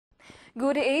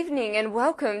Good evening and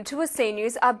welcome to a C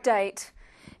News update.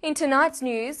 In tonight's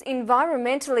news,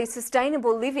 environmentally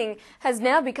sustainable living has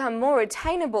now become more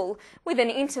attainable with an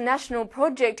international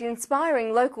project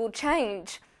inspiring local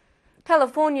change.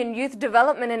 Californian Youth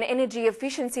Development and Energy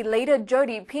Efficiency leader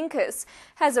Jodi Pincus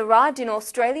has arrived in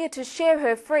Australia to share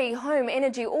her free home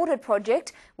energy audit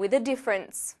project with a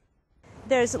difference.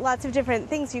 There's lots of different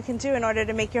things you can do in order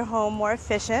to make your home more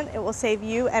efficient. It will save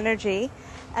you energy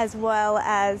as well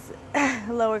as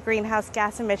lower greenhouse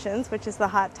gas emissions, which is the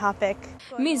hot topic.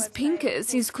 Ms.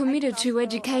 Pincus is committed to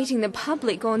educating the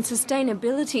public on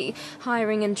sustainability,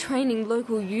 hiring and training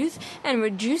local youth and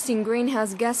reducing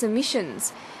greenhouse gas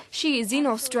emissions. She is in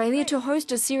Australia to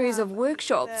host a series of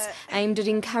workshops aimed at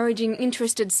encouraging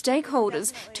interested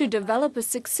stakeholders to develop a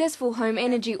successful home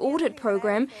energy audit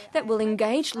program that will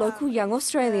engage local young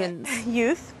Australians.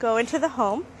 Youth go into the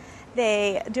home,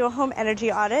 they do a home energy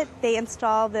audit, they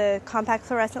install the compact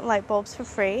fluorescent light bulbs for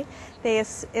free, they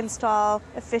install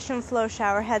efficient flow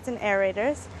shower heads and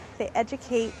aerators, they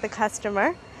educate the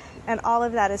customer, and all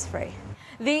of that is free.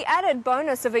 The added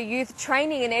bonus of a youth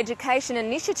training and education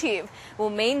initiative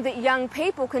will mean that young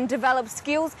people can develop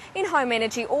skills in home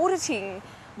energy auditing,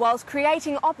 whilst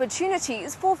creating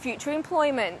opportunities for future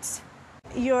employment.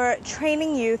 You're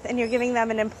training youth and you're giving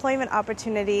them an employment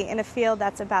opportunity in a field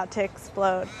that's about to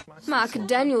explode. Mark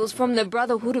Daniels from the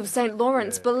Brotherhood of St.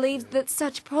 Lawrence believes that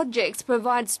such projects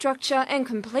provide structure and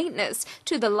completeness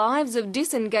to the lives of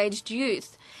disengaged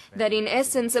youth. That in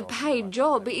essence a paid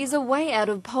job is a way out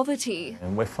of poverty.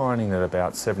 And we're finding that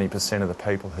about 70% of the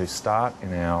people who start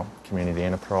in our community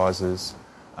enterprises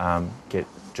get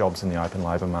jobs in the open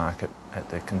labour market at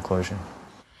their conclusion.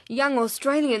 Young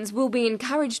Australians will be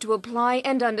encouraged to apply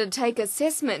and undertake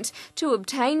assessment to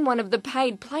obtain one of the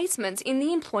paid placements in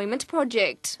the employment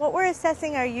project. What we're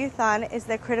assessing our youth on is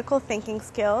their critical thinking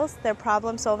skills, their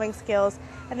problem-solving skills,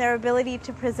 and their ability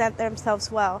to present themselves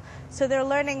well. So they're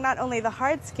learning not only the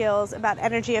hard skills about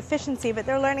energy efficiency, but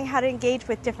they're learning how to engage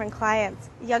with different clients.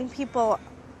 Young people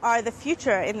are the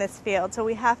future in this field, so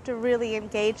we have to really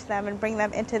engage them and bring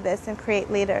them into this and create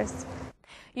leaders.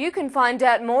 You can find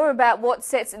out more about what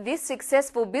sets this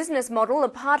successful business model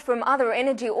apart from other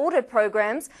energy audit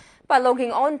programs by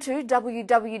logging on to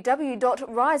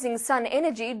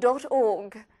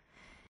www.risingsunenergy.org.